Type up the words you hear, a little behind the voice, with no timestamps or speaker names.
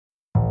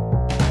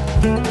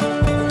Okay,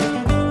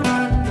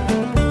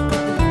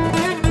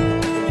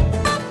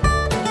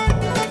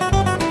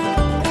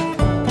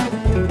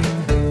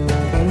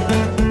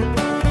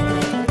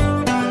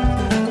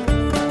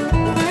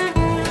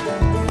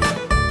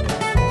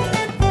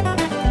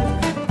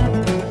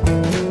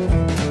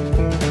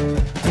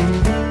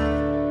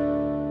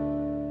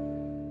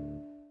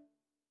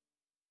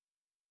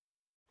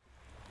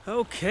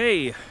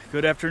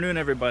 good afternoon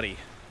everybody.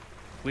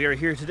 We are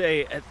here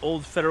today at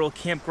Old Federal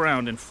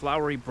Campground in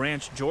Flowery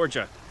Branch,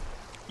 Georgia.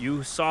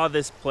 You saw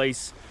this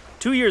place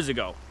 2 years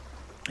ago.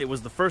 It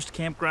was the first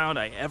campground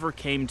I ever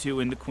came to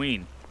in the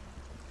Queen.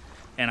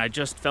 And I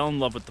just fell in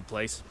love with the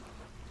place.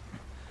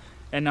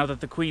 And now that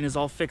the Queen is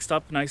all fixed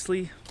up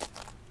nicely,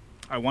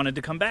 I wanted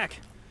to come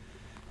back.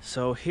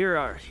 So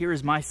here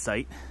is my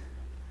site.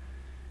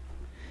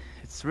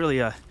 It's really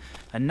a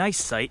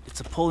nice site.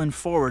 It's a pull-in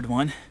forward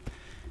one.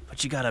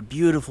 But you got a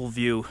beautiful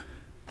view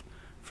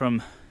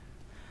from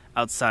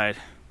outside.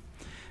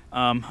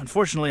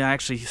 Unfortunately, I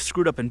actually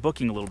screwed up in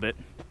booking a little bit.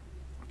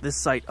 This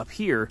site up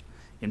here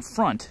in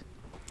front,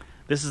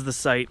 this is the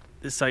site,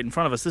 this site in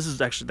front of us,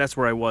 that's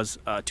where I was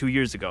 2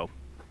 years ago.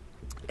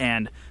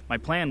 And my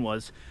plan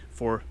was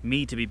for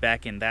me to be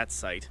back in that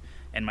site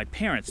and my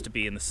parents to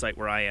be in the site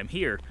where I am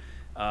here.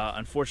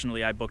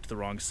 Unfortunately, I booked the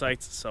wrong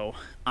sites, so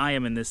I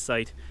am in this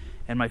site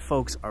and my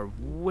folks are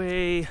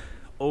way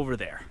over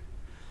there.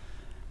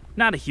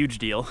 Not a huge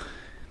deal,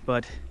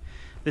 but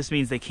this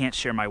means they can't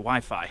share my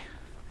Wi-Fi,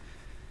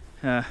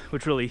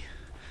 which really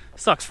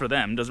sucks for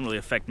them. Doesn't really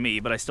affect me,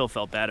 but I still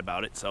felt bad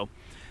about it.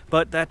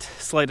 But that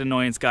slight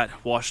annoyance got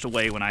washed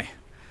away when I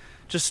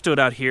just stood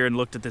out here and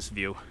looked at this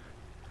view.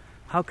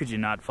 How could you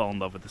not fall in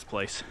love with this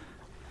place?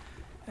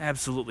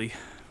 Absolutely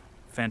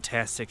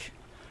fantastic,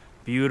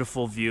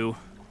 beautiful view.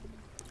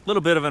 A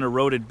little bit of an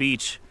eroded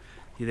beach.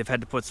 They've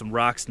had to put some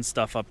rocks and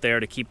stuff up there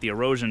to keep the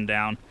erosion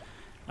down.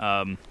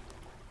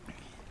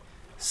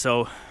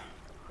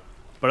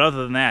 But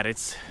other than that,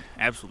 it's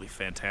absolutely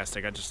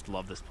fantastic. I just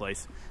love this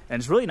place. And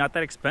it's really not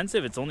that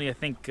expensive. It's only, I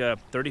think,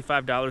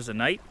 $35 a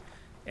night.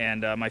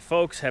 And my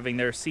folks, having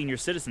their senior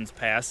citizens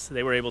pass,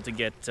 they were able to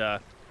get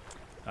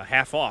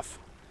half off,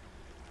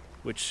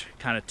 which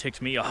kind of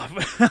ticked me off.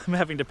 I'm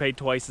having to pay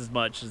twice as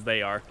much as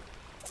they are.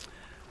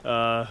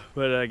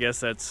 But I guess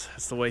that's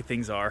the way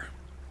things are.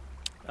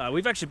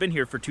 We've actually been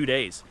here for 2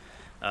 days.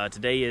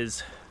 Today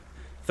is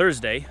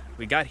Thursday.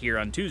 We got here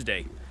on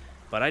Tuesday.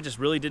 But I just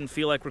really didn't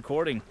feel like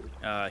recording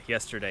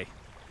yesterday.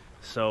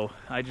 So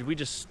we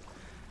just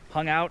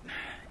hung out,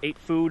 ate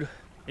food,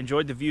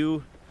 enjoyed the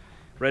view,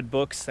 read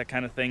books, that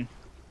kind of thing,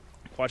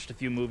 watched a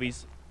few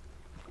movies,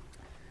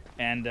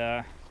 and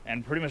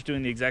pretty much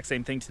doing the exact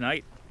same thing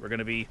tonight. We're going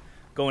to be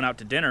going out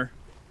to dinner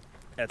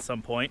at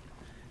some point.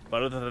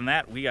 But other than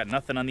that, we got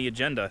nothing on the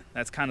agenda.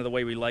 That's kind of the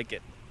way we like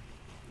it.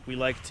 We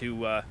like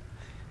to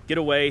get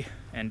away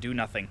and do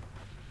nothing.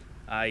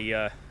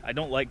 I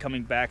don't like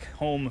coming back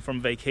home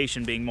from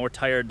vacation being more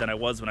tired than I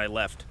was when I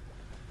left.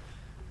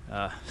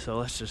 So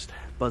let's just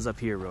buzz up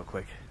here real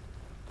quick.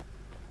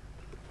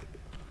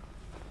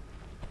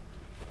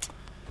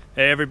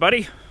 Hey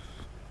everybody.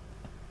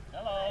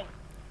 Hello.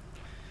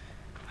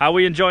 How are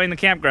we enjoying the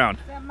campground?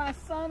 Is that my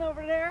son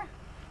over there?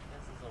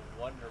 This is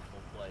a wonderful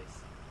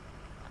place.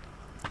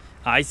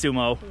 Hi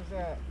Sumo. Who's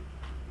that?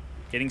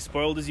 Getting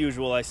spoiled as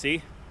usual, I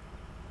see.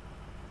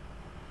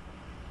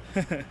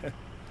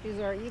 He's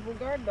our evil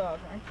guard dog,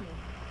 aren't you?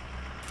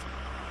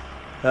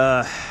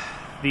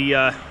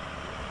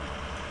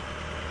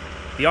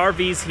 The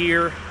RVs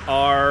here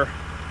are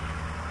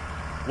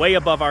way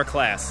above our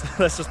class.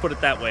 Let's just put it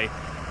that way.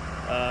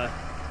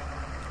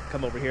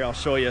 Come over here, I'll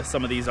show you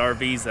some of these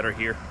RVs that are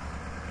here.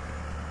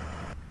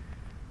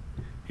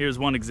 Here's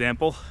one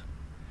example.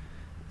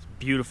 It's a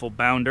beautiful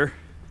bounder.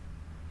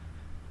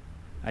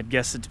 I'd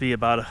guess it to be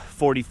about a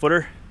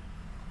 40-footer.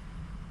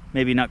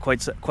 Maybe not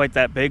quite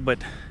that big, but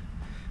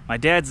my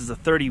dad's is a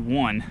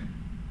 31,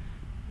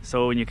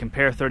 so when you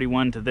compare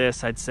 31 to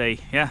this, I'd say,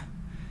 yeah,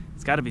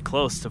 it's got to be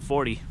close to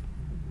 40.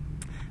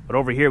 But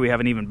over here we have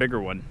an even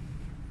bigger one.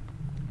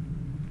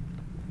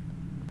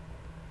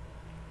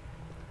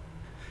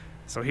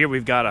 So here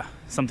we've got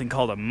something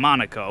called a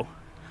Monaco.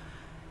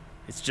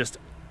 It's just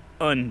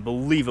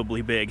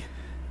unbelievably big.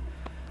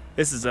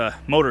 This is a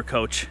motor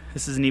coach.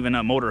 This isn't even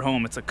a motor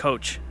home, it's a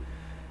coach.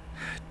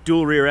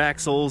 Dual rear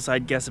axles,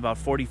 I'd guess about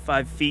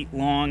 45 feet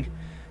long.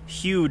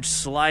 Huge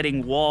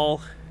sliding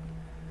wall.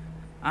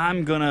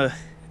 I'm gonna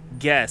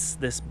guess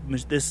this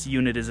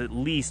unit is at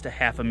least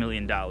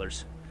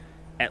 $500,000.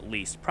 At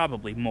least,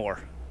 probably more.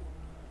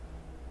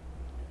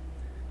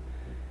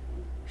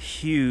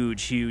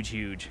 Huge, huge,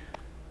 huge.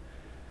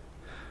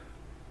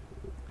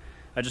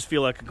 I just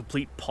feel like a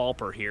complete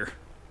pauper here.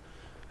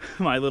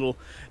 My little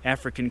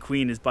African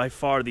Queen is by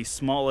far the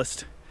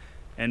smallest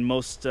and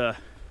most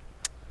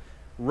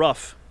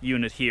rough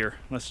unit here.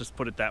 Let's just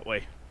put it that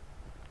way.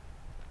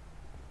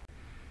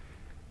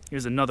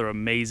 Here's another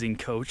amazing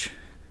coach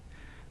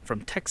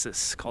from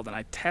Texas called an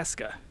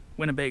Itasca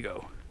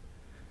Winnebago.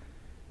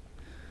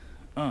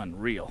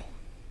 Unreal.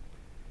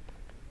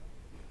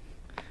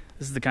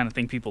 This is the kind of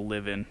thing people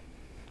live in.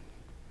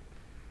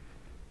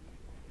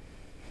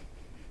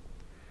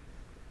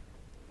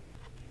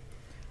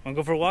 Want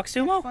to go for a walk,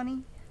 Sumo?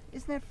 Funny.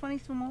 Isn't that funny,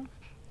 Sumo?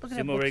 Look at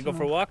that Sumo, book, ready to go Sumo.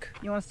 for a walk?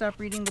 You want to stop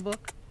reading the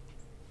book?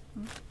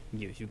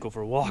 You go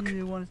for a walk.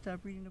 You want to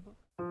stop reading the book?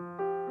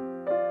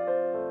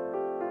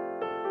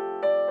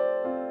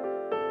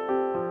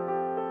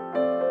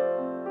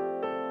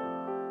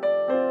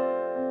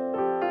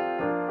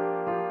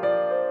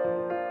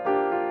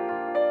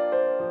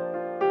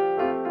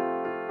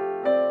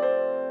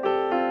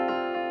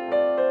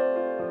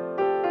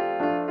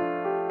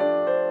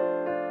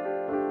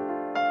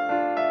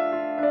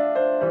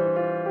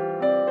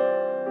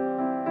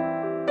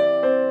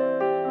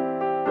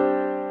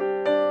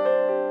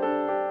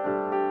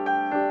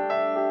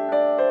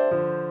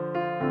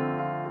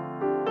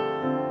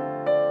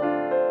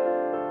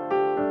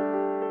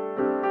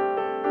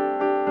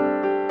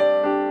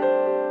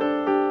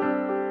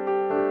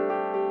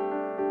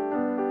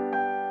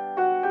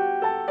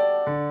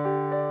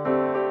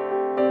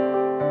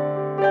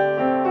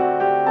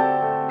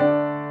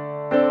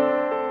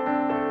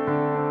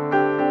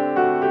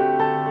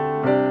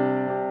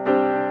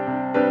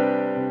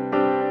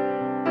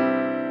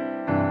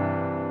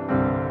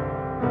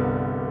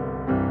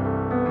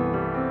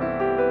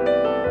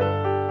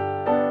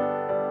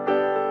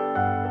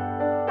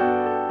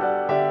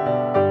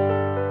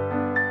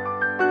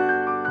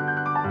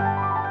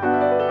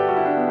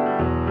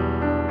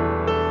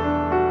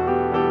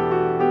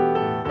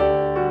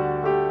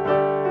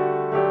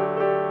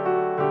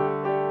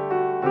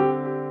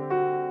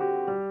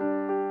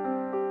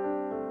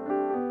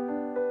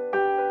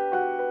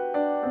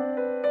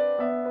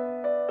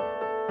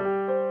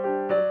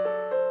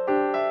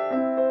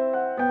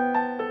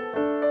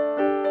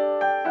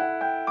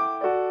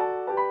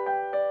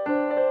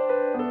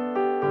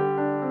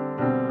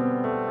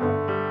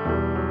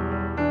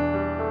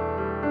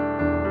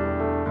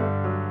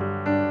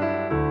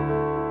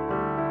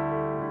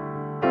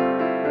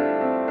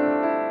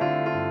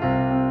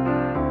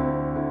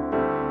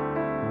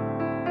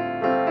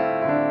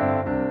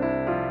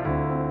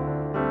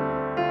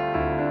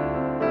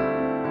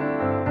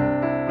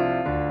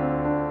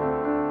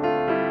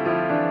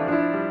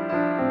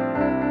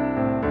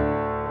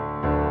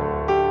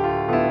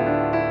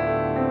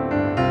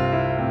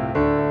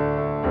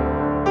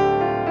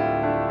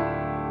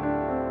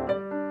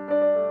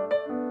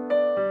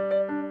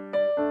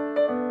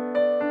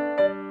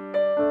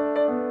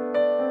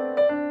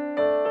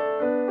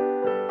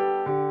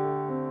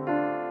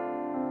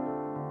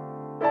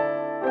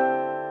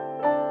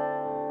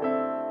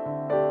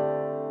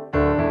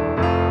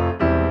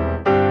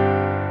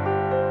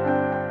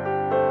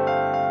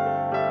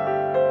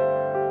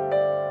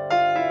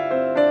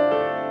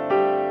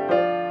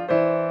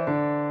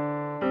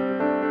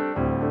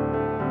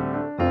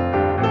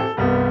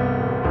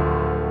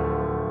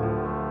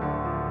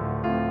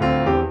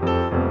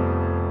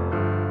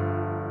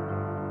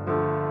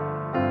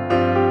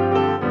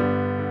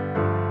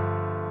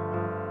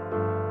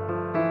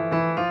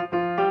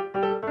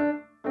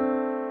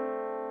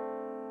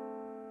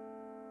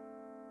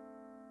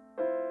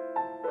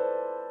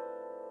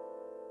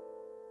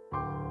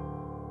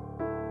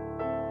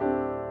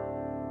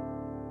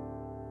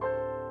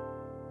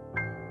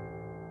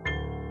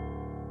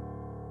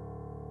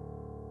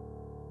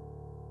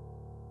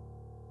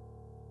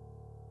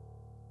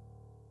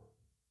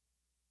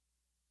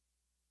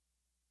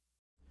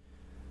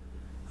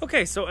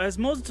 Okay, so as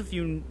most of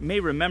you may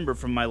remember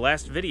from my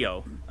last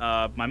video,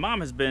 my mom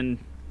has been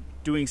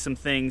doing some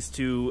things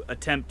to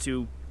attempt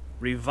to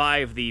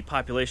revive the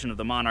population of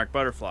the monarch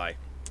butterfly.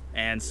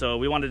 And so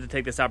we wanted to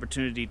take this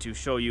opportunity to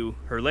show you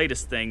her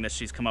latest thing that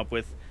she's come up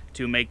with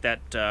to make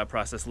that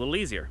process a little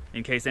easier,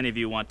 in case any of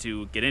you want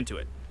to get into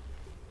it.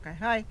 Okay,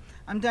 hi,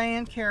 I'm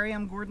Diane Carey.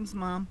 I'm Gordon's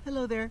mom.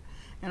 Hello there.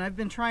 And I've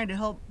been trying to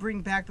help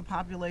bring back the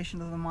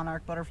population of the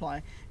monarch butterfly.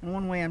 And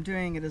one way I'm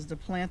doing it is to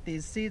plant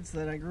these seeds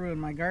that I grew in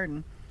my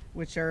garden,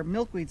 which are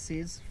milkweed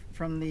seeds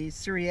from the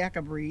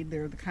Syriaca breed.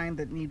 They're the kind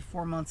that need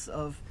 4 months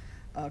of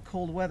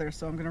cold weather,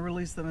 so I'm going to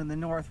release them in the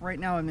north. Right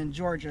now I'm in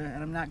Georgia,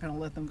 and I'm not going to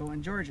let them go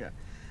in Georgia.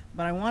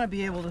 But I want to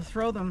be able to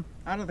throw them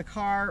out of the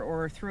car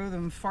or throw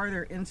them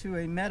farther into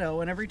a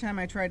meadow, and every time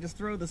I tried to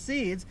throw the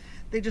seeds,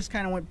 they just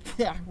kind of went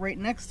right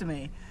next to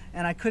me,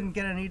 and I couldn't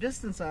get any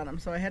distance on them.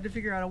 So I had to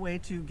figure out a way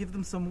to give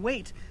them some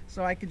weight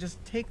so I could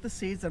just take the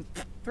seeds and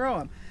throw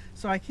them.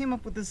 So I came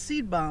up with this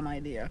seed bomb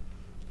idea.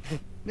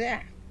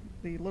 Yeah.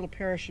 The little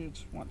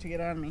parachutes want to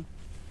get on me.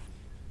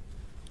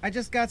 I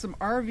just got some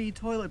RV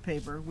toilet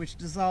paper, which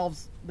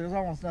dissolves. There's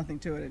almost nothing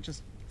to it. It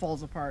just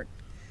falls apart.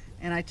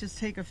 And I just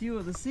take a few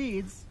of the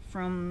seeds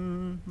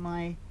from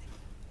my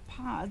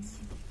pods.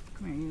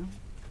 Come here, you.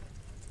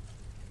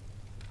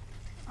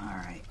 All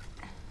right.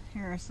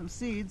 Here are some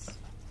seeds.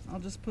 I'll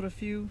just put a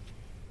few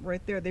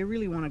right there. They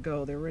really want to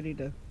go. They're ready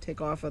to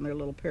take off on their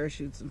little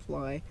parachutes and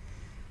fly.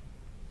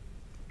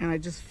 And I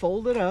just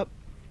fold it up,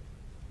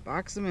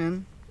 box them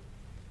in.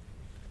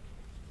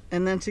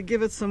 And then to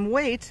give it some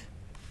weight,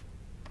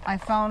 I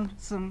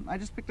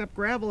just picked up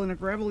gravel in a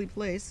gravelly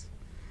place.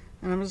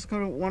 And I'm just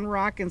going to put one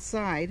rock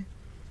inside.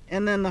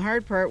 And then the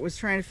hard part was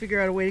trying to figure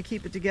out a way to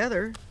keep it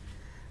together.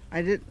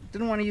 I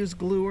didn't want to use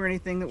glue or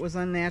anything that was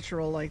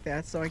unnatural like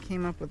that, so I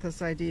came up with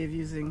this idea of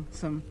using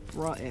some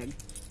raw egg.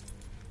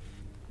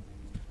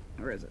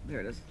 Where is it? There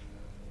it is.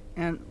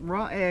 And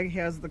raw egg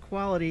has the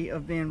quality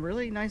of being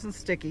really nice and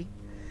sticky.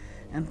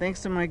 And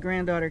thanks to my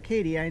granddaughter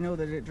Katie, I know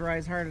that it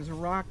dries hard as a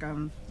rock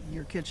on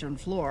your kitchen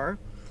floor.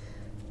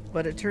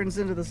 But it turns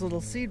into this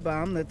little seed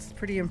bomb that's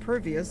pretty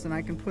impervious, and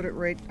I can put it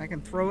right, I can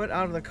throw it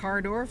out of the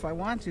car door if I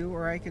want to,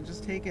 or I can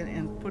just take it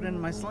and put it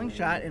in my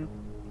slingshot and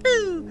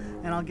boo,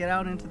 and I'll get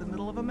out into the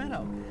middle of a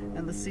meadow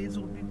and the seeds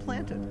will be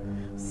planted.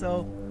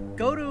 So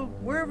go to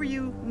wherever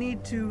you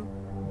need to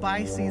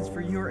buy seeds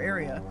for your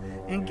area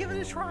and give it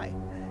a try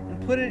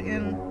and put it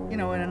in, you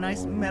know, in a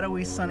nice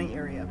meadowy sunny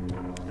area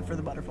and for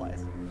the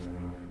butterflies.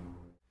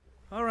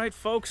 All right,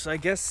 folks, I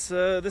guess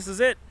this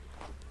is it.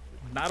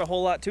 Not a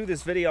whole lot to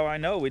this video, I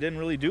know. We didn't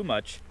really do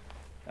much.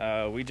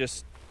 We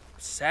just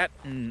sat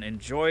and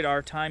enjoyed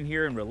our time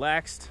here and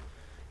relaxed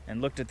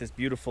and looked at this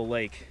beautiful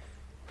lake,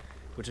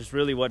 which is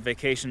really what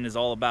vacation is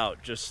all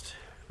about, just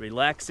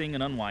relaxing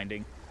and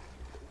unwinding.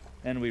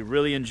 And we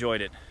really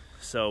enjoyed it.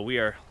 So we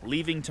are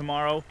leaving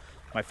tomorrow.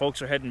 My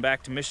folks are heading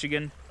back to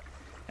Michigan,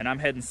 and I'm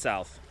heading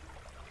south.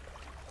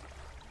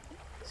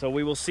 So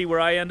we will see where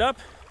I end up.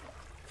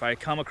 If I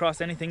come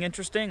across anything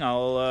interesting,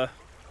 I'll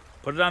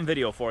put it on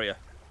video for you.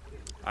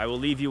 I will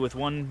leave you with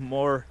one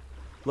more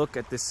look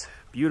at this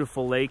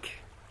beautiful lake.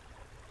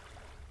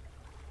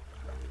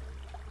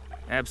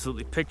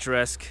 Absolutely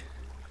picturesque.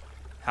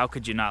 How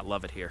could you not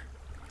love it here?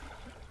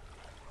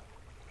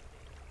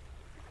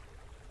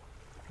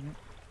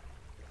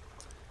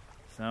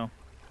 So,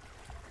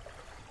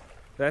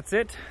 that's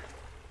it.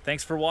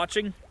 Thanks for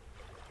watching.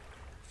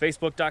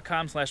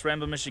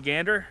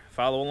 Facebook.com/RamboMichigander.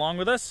 Follow along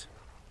with us.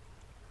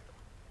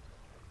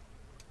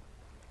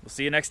 We'll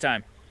see you next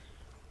time.